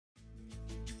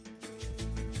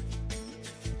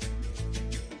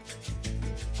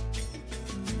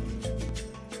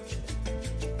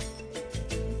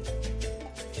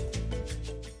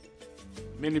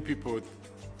Many people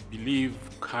believe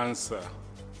cancer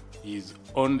is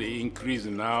on the increase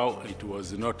now. It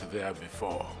was not there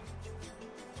before.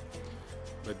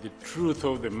 But the truth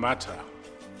of the matter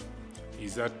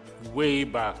is that way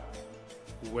back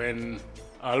when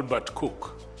Albert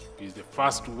Cook, is the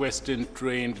first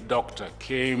Western-trained doctor,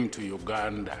 came to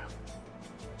Uganda,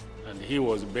 and he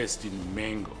was based in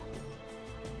Mengo.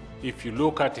 If you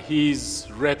look at his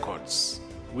records,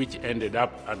 which ended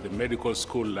up at the medical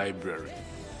school library,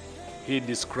 he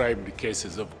described the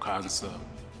cases of cancer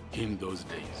in those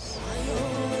days.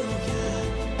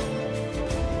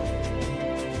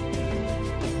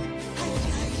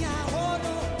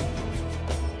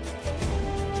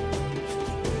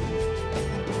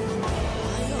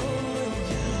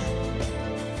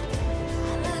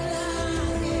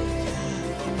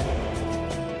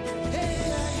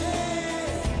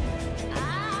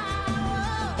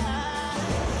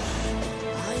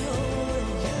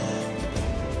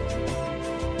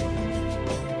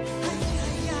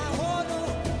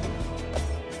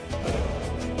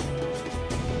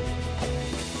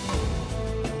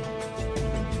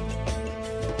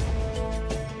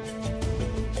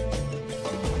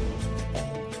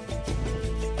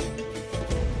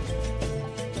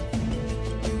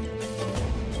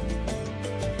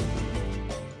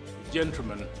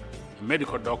 Gentleman, a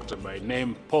medical doctor by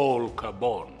name Paul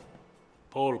Carbon.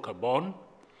 Paul Carbon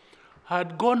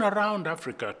had gone around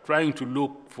Africa trying to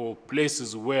look for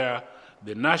places where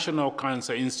the National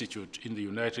Cancer Institute in the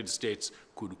United States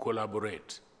could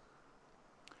collaborate.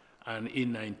 And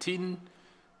in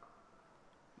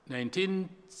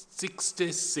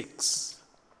 1966,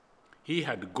 he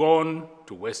had gone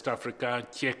to West Africa,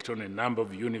 checked on a number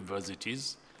of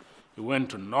universities. He went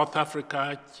to North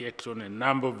Africa, checked on a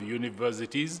number of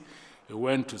universities. He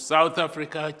went to South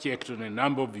Africa, checked on a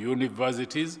number of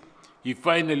universities. He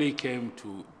finally came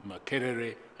to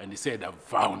Makerere and he said, "I've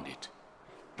found it."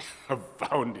 I've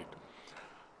found it.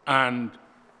 And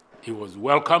he was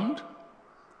welcomed.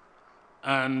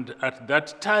 And at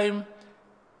that time,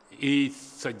 he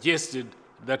suggested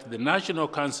that the National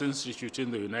Cancer Institute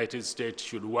in the United States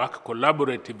should work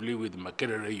collaboratively with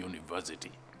Makerere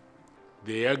University.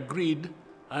 They agreed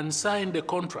and signed a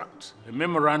contract, a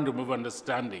memorandum of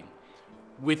understanding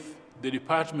with the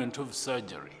Department of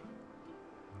Surgery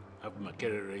of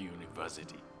Makerere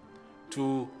University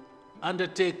to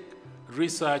undertake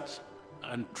research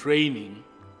and training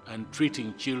and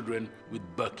treating children with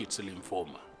Burkitt's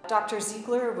lymphoma. Dr.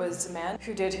 Ziegler was a man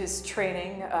who did his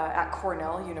training at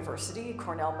Cornell University,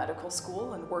 Cornell Medical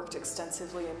School, and worked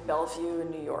extensively in Bellevue in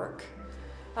New York.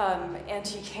 And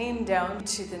he came down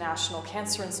to the National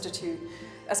Cancer Institute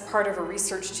as part of a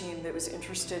research team that was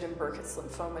interested in Burkitt's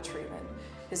lymphoma treatment.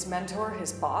 His mentor,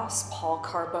 his boss, Paul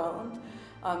Carbone,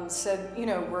 said, you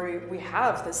know, we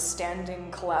have this standing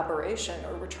collaboration,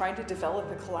 or we're trying to develop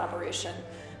a collaboration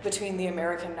between the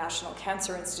American National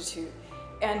Cancer Institute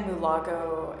and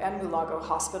Mulago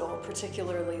Hospital,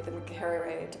 particularly the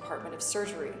Makerere Department of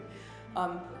Surgery.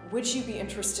 Would you be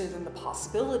interested in the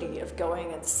possibility of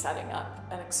going and setting up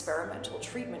an experimental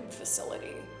treatment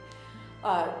facility?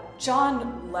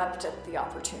 John leapt at the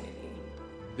opportunity.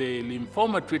 The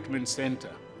Lymphoma Treatment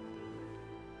Center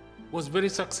was very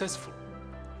successful.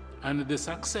 And the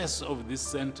success of this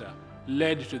center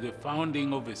led to the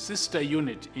founding of a sister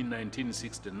unit in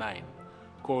 1969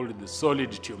 called the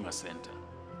Solid Tumor Center.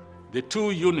 The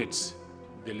two units,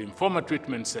 the Lymphoma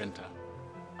Treatment Center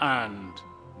and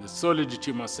the Solid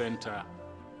Tumor Center,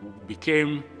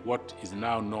 became what is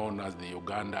now known as the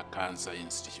Uganda Cancer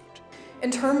Institute.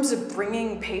 In terms of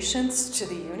bringing patients to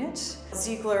the unit,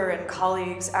 Ziegler and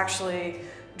colleagues actually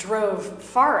drove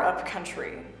far up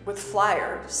country with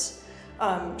flyers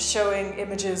showing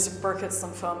images of Burkitt's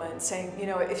lymphoma and saying, you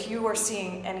know, if you are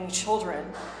seeing any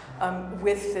children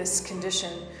with this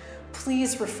condition,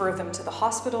 please refer them to the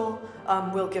hospital.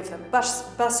 We'll give them bus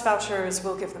vouchers,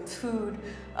 we'll give them food,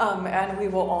 and we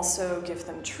will also give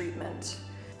them treatment.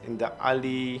 In the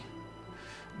early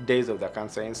days of the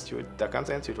Cancer Institute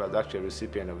was actually a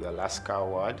recipient of the Lasker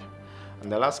Award.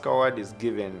 And the Lasker Award is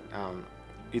given,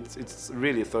 it's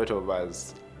really thought of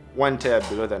as one tier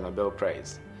below the Nobel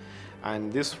Prize.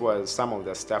 And this was some of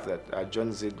the staff that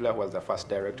John Ziegler, who was the first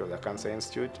director of the Cancer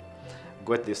Institute,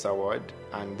 got this award.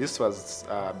 And this was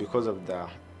because of the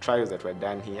trials that were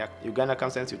done here. Uganda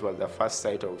Cancer Institute was the first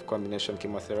site of combination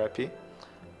chemotherapy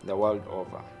the world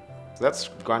over. So that's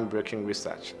groundbreaking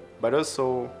research. But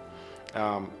also,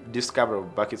 discovery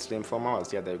of Burkitt's lymphoma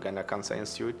was here at the Uganda Cancer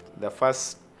Institute. The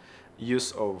first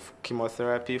use of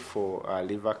chemotherapy for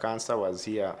liver cancer was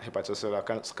here, hepatocellular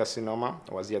carcinoma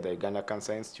was here at the Uganda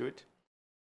Cancer Institute.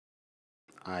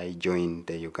 I joined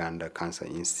the Uganda Cancer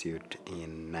Institute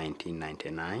in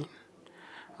 1999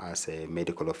 as a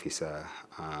medical officer,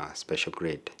 special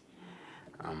grade.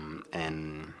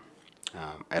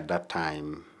 At that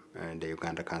time, the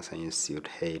Uganda Cancer Institute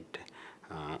had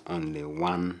only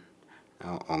one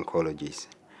oncologist.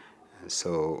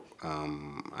 So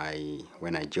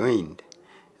when I joined,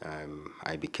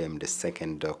 I became the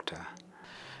second doctor.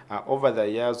 Over the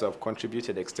years, I've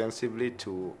contributed extensively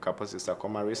to Kaposi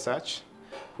sarcoma research,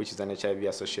 which is an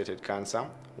HIV-associated cancer.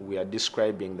 We are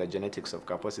describing the genetics of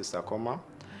Kaposi sarcoma.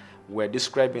 We're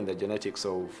describing the genetics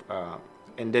of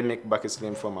endemic Burkitt's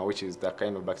lymphoma, which is the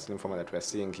kind of Burkitt's lymphoma that we're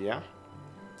seeing here.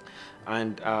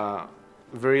 And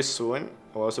very soon,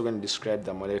 we're also going to describe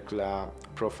the molecular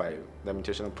profile, the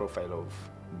mutational profile of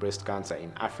breast cancer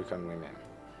in African women.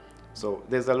 So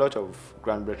there's a lot of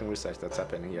groundbreaking research that's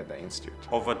happening here at the Institute.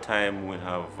 Over time, we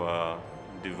have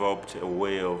developed a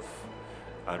way of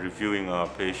reviewing our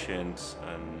patients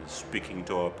and speaking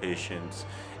to our patients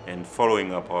and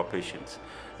following up our patients.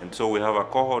 And so we have a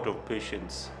cohort of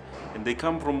patients, and they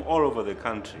come from all over the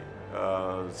country,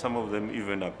 some of them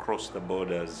even across the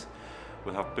borders.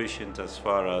 We have patients as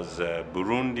far as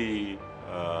Burundi,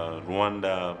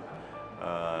 Rwanda,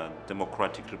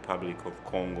 Democratic Republic of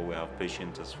Congo. We have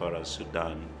patients as far as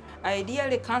Sudan.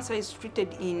 Ideally, cancer is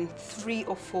treated in 3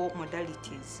 or 4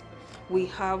 modalities. We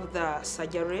have the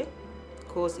surgery,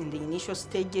 because in the initial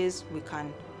stages, we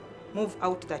can move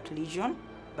out that lesion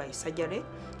by surgery.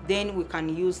 Then we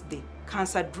can use the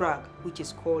cancer drug, which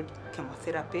is called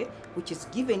chemotherapy, which is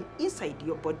given inside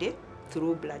your body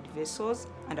through blood vessels,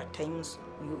 and at times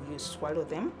you swallow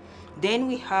them. Then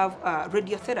we have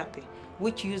radiotherapy,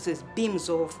 which uses beams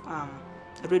of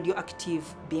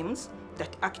radioactive beams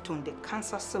that act on the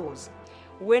cancer cells.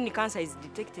 When cancer is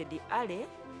detected early,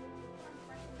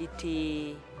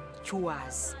 it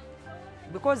cures.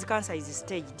 Because cancer is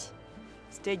staged,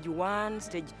 stage 1,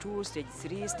 stage 2, stage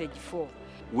 3, stage 4.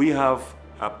 We have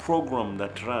a program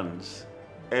that runs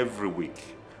every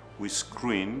week. We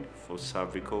screen for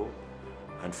cervical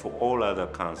and for all other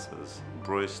cancers,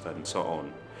 breast and so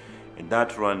on. And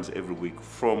that runs every week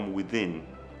from within.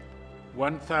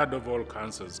 1/3 of all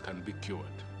cancers can be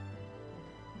cured.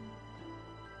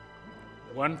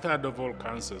 1/3 of all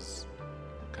cancers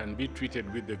can be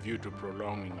treated with the view to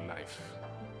prolonging life.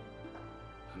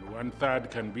 And 1/3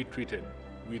 can be treated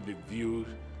with the view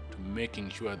to making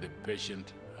sure the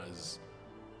patient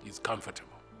is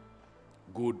comfortable.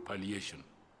 Good palliation.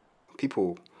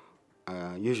 People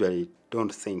usually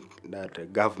don't think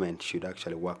that government should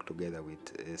actually work together with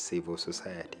civil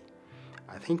society.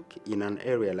 I think in an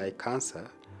area like cancer,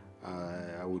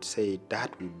 I would say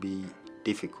that would be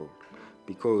difficult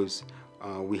because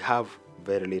we have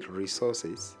very little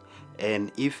resources,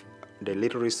 and if the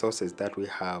little resources that we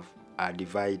have are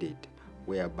divided,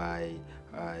 whereby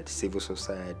civil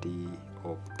society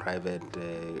or private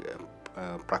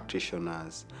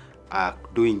practitioners are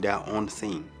doing their own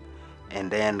thing, and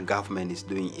then government is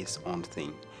doing its own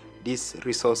thing, these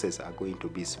resources are going to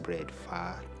be spread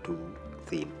far too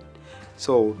thin.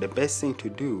 So the best thing to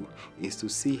do is to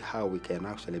see how we can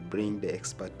actually bring the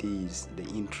expertise, the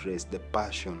interest, the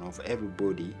passion of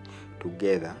everybody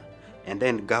together, and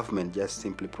then government just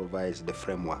simply provides the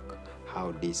framework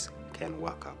how this can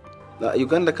work out. The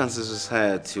Uganda Cancer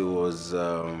Society was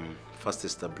first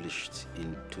established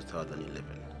in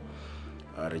 2011.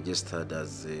 Registered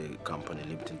as a company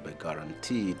limited by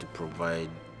guarantee to provide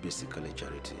basically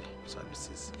charity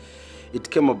services. It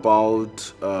came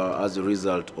about as a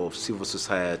result of civil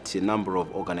society, a number of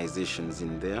organizations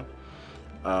in there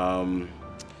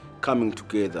coming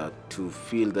together to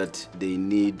feel that they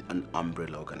need an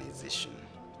umbrella organization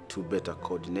to better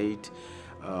coordinate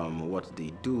what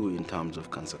they do in terms of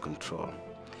cancer control.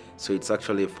 So it's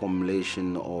actually a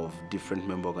formulation of different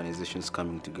member organizations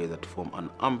coming together to form an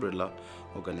umbrella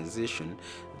organization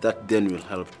that then will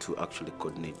help to actually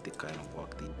coordinate the kind of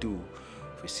work they do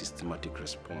for systematic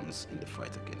response in the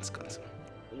fight against cancer.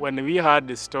 When we heard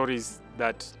the stories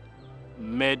that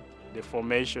made the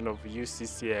formation of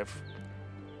UCCF,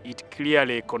 it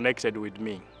clearly connected with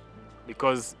me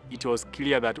because it was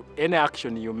clear that any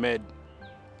action you made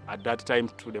at that time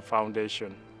to the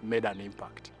foundation made an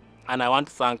impact. And I want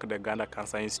to thank the Uganda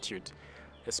Cancer Institute,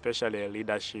 especially the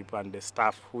leadership and the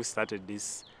staff who started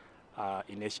this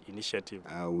initiative.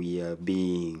 We are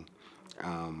being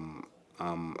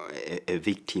a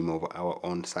victim of our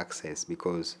own success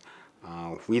because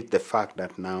with the fact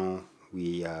that now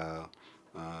we are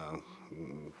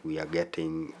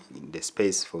getting the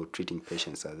space for treating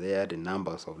patients are there, the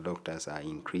numbers of doctors are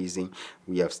increasing,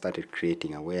 we have started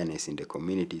creating awareness in the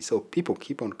community, so people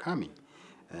keep on coming.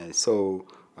 So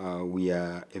we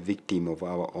are a victim of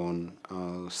our own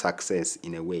success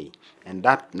in a way. And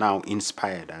that now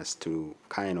inspired us to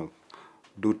kind of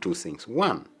do two things.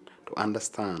 One, to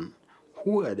understand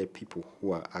who are the people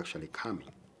who are actually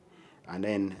coming. And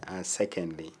then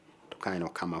secondly, to kind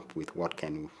of come up with what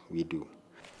can we do.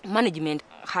 Management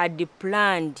had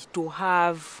planned to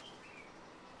have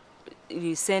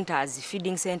centers,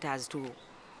 feeding centers to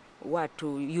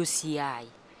UCI,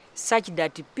 such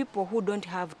that people who don't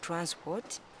have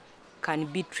transport can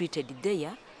be treated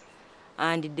there,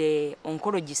 and the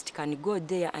oncologist can go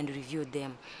there and review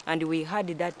them. And we had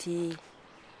that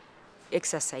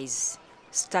exercise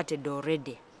started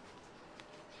already.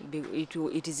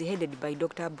 It is headed by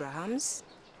Dr. Abrahams,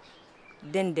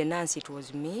 then the nurse, it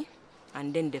was me,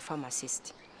 and then the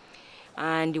pharmacist.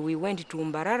 And we went to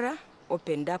Mbarara,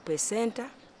 opened up a center,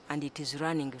 and it is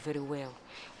running very well.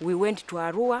 We went to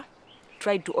Arua,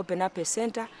 tried to open up a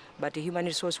center, but human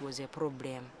resource was a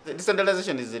problem. The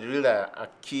decentralization is really a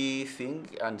key thing,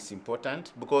 and it's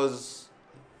important because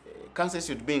Cancer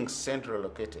Institute being central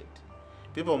located,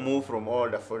 people move from all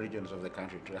the 4 regions of the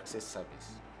country to access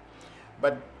service.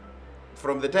 But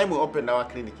from the time we opened our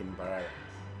clinic in Mbarara,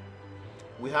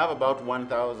 we have about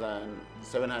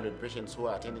 1,700 patients who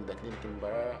are attending the clinic in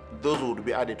Mbarara. Those would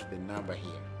be added to the number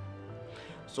here.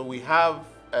 So we have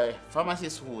a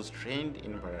pharmacist who's trained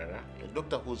in Mbarara, a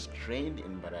doctor who's trained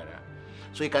in Mbarara,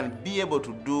 so he can be able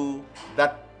to do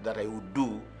that I would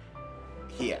do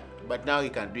here. But now he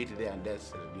can do it there and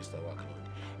that's reduce the workload.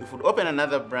 If we open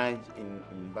another branch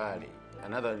in Bali,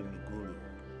 another in Gulu,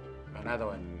 another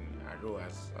one in Arua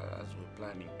as we're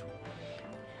planning to,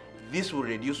 this will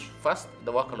reduce first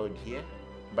the workload here,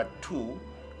 but two,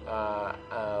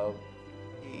 the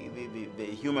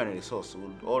human resource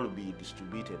will all be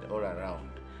distributed all around,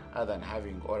 other than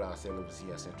having all ourselves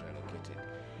here centrally located.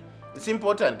 It's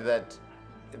important that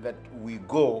we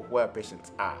go where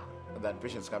patients are, than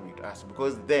patients coming to us,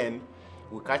 because then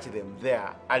we catch them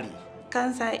there early.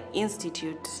 Cancer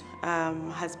Institute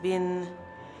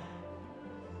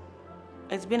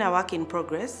it's been a work in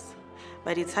progress,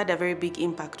 but it's had a very big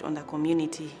impact on the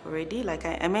community already. Like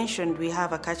I mentioned, we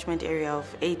have a catchment area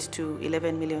of 8 to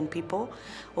 11 million people.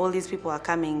 All these people are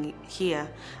coming here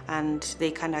and they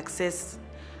can access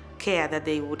care that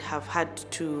they would have had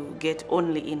to get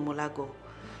only in Mulago.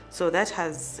 So that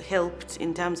has helped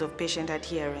in terms of patient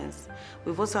adherence.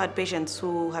 We've also had patients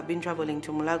who have been traveling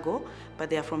to Mulago, but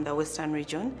they are from the Western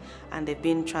region and they've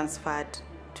been transferred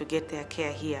to get their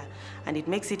care here. And it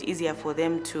makes it easier for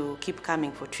them to keep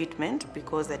coming for treatment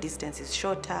because the distance is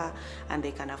shorter and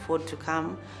they can afford to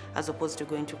come as opposed to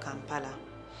going to Kampala.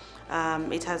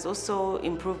 It has also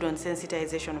improved on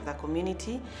sensitization of the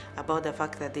community about the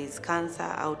fact that there is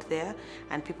cancer out there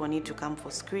and people need to come for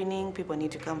screening, people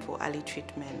need to come for early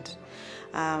treatment.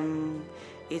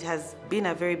 It has been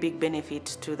a very big benefit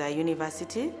to the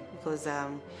university because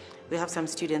we have some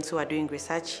students who are doing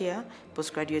research here,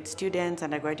 postgraduate students,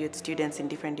 undergraduate students in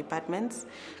different departments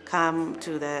come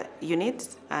to the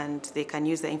unit and they can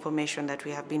use the information that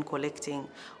we have been collecting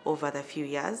over the few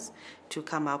years to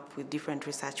come up with different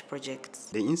research projects.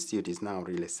 The institute is now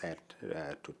really set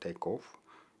to take off,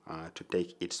 to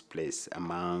take its place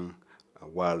among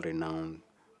world-renowned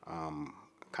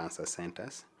cancer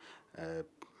centers,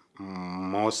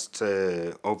 most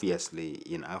obviously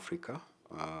in Africa.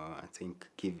 I think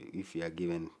if we are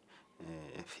given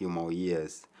a few more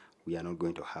years, we are not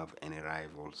going to have any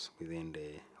rivals within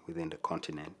the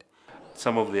continent.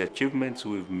 Some of the achievements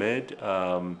we've made,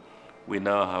 we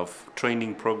now have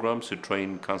training programs to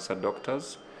train cancer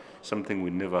doctors, something we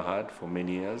never had for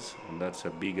many years, and that's a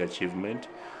big achievement.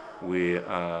 We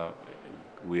are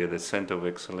the Center of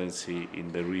Excellency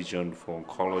in the region for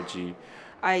oncology.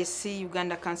 I see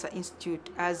Uganda Cancer Institute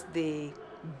as the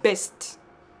best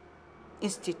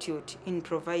institute in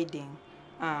providing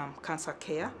cancer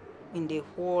care in the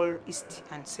whole East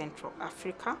and Central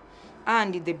Africa,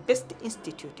 and the best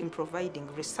institute in providing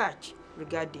research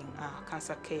regarding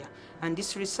cancer care. And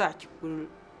this research will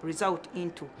result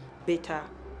into better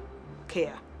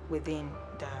care within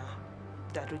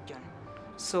the region.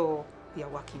 So we are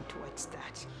working towards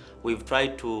that. We've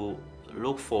tried to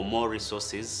look for more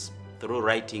resources through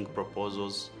writing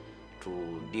proposals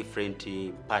to different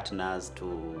partners,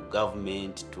 to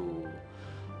government, to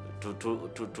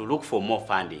look for more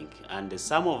funding. And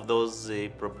some of those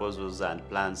proposals and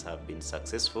plans have been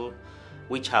successful,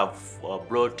 which have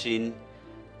brought in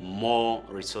more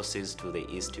resources to the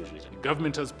institute. The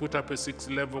government has put up a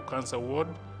 6-level cancer ward.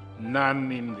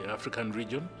 None in the African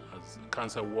region has a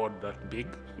cancer ward that big.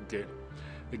 Okay.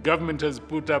 The government has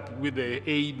put up, with the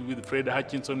aid with Fred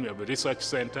Hutchinson, we have a research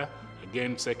center,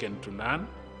 again second to none.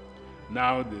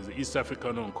 Now there's the East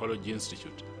African Oncology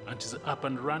Institute, and it's up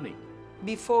and running.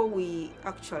 Before we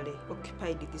actually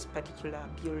occupied this particular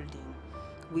building,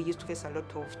 we used to face a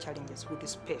lot of challenges with the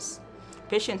space.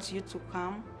 Patients used to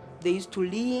come, they used to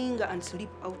linger and sleep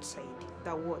outside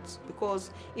the wards,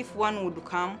 because if one would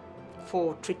come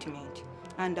for treatment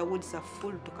and the wards are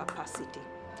full to capacity,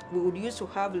 we would used to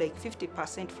have like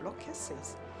 50% floor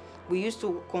cases. We used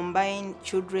to combine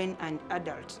children and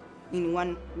adults in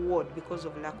one ward because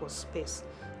of lack of space.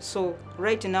 So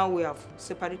right now we have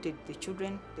separated the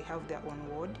children, they have their own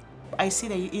ward. I see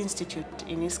the Institute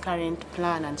in its current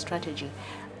plan and strategy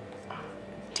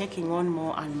taking on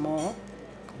more and more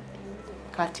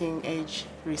cutting-edge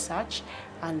research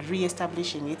and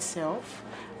re-establishing itself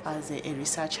as a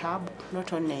research hub,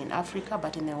 not only in Africa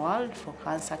but in the world for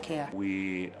cancer care.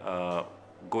 We are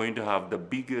going to have the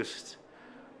biggest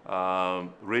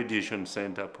radiation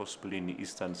center possibly in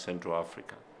Eastern Central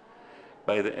Africa.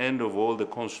 By the end of all the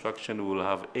construction, we will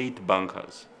have 8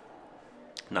 bunkers.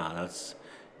 Now that's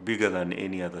bigger than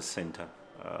any other center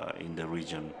in the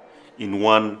region in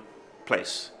one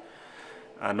place.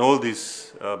 And all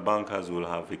these bunkers will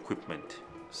have equipment.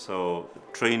 So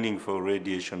training for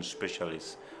radiation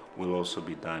specialists will also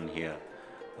be done here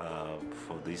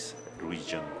for this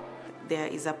region. There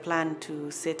is a plan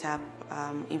to set up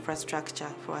infrastructure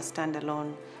for a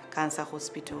standalone cancer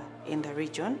hospital in the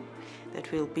region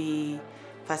that will be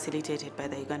facilitated by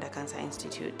the Uganda Cancer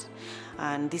Institute.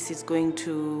 And this is going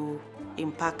to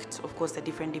impact, of course, the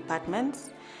different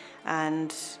departments.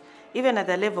 And even at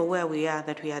the level where we are,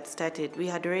 that we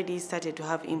had already started to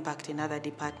have impact in other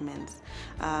departments.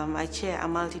 I chair a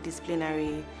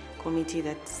multidisciplinary committee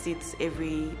that sits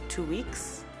every 2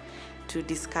 weeks to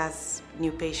discuss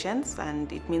new patients,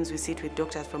 and it means we sit with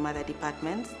doctors from other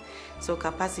departments. So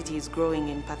capacity is growing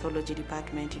in pathology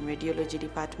department, in radiology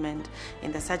department,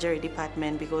 in the surgery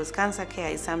department, because cancer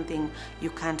care is something you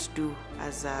can't do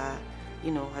as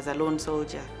a lone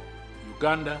soldier.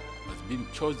 Uganda has been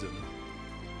chosen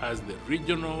as the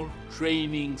regional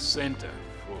training center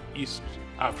for East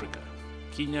Africa.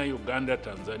 Kenya, Uganda,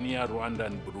 Tanzania, Rwanda,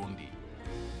 and Burundi.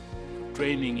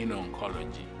 Training in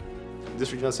oncology.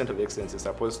 This regional center of excellence is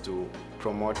supposed to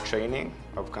promote training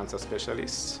of cancer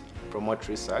specialists, promote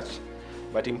research,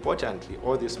 but importantly,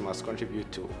 all this must contribute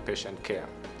to patient care.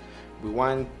 We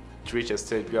want to reach a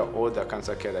stage where all the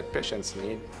cancer care that patients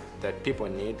need, that people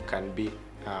need, can be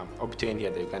obtained here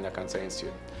at the Uganda Cancer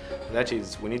Institute. That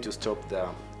is, we need to stop the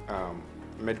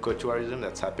medical tourism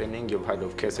that's happening. You've heard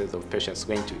of cases of patients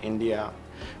going to India,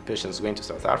 patients going to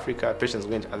South Africa, patients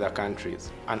going to other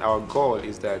countries. And our goal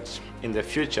is that in the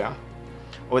future,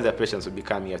 all the patients will be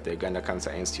coming at the Uganda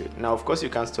Cancer Institute. Now, of course, you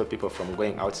can't stop people from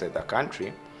going outside the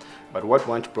country, but what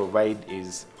we want to provide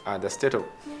is the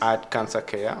state-of-art cancer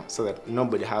care so that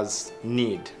nobody has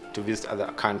need to visit other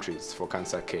countries for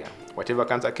cancer care. Whatever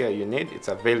cancer care you need, it's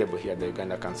available here at the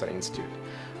Uganda Cancer Institute.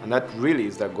 And that really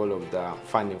is the goal of the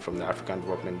funding from the African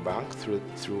Development Bank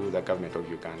through the government of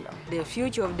Uganda. The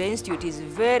future of the institute is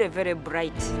very, very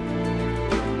bright.